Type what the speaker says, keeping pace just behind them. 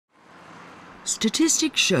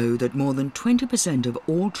Statistics show that more than 20% of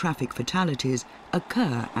all traffic fatalities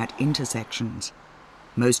occur at intersections.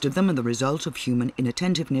 Most of them are the result of human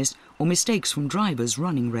inattentiveness or mistakes from drivers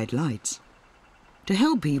running red lights. To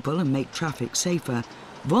help people and make traffic safer,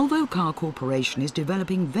 Volvo Car Corporation is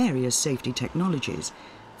developing various safety technologies,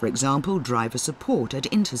 for example, driver support at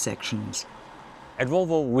intersections. At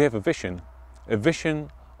Volvo we have a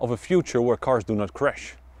vision of a future where cars do not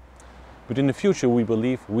crash. But in the future we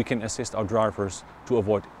believe we can assist our drivers to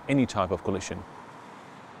avoid any type of collision.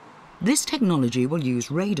 This technology will use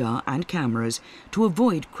radar and cameras to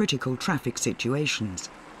avoid critical traffic situations.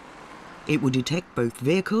 It will detect both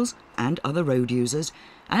vehicles and other road users,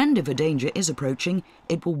 and if a danger is approaching,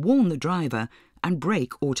 it will warn the driver and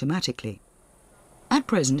brake automatically. At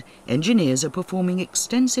present, engineers are performing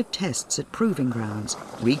extensive tests at proving grounds,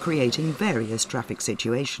 recreating various traffic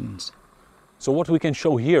situations. So what we can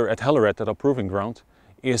show here at Hellered at our proving ground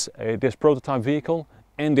is this prototype vehicle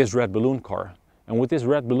and this red balloon car. And with this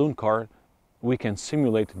red balloon car we can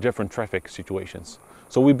simulate different traffic situations.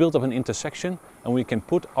 So we built up an intersection and we can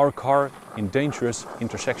put our car in dangerous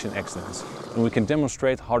intersection accidents. And we can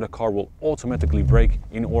demonstrate how the car will automatically brake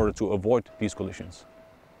in order to avoid these collisions.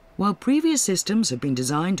 While previous systems have been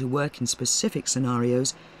designed to work in specific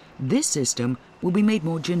scenarios, this system will be made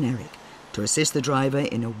more generic to assist the driver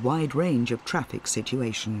in a wide range of traffic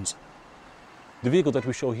situations. The vehicle that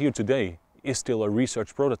we show here today is still a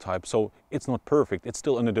research prototype, so it's not perfect, it's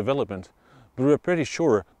still under development. But we're pretty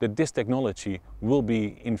sure that this technology will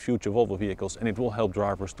be in future Volvo vehicles and it will help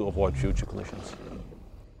drivers to avoid future collisions.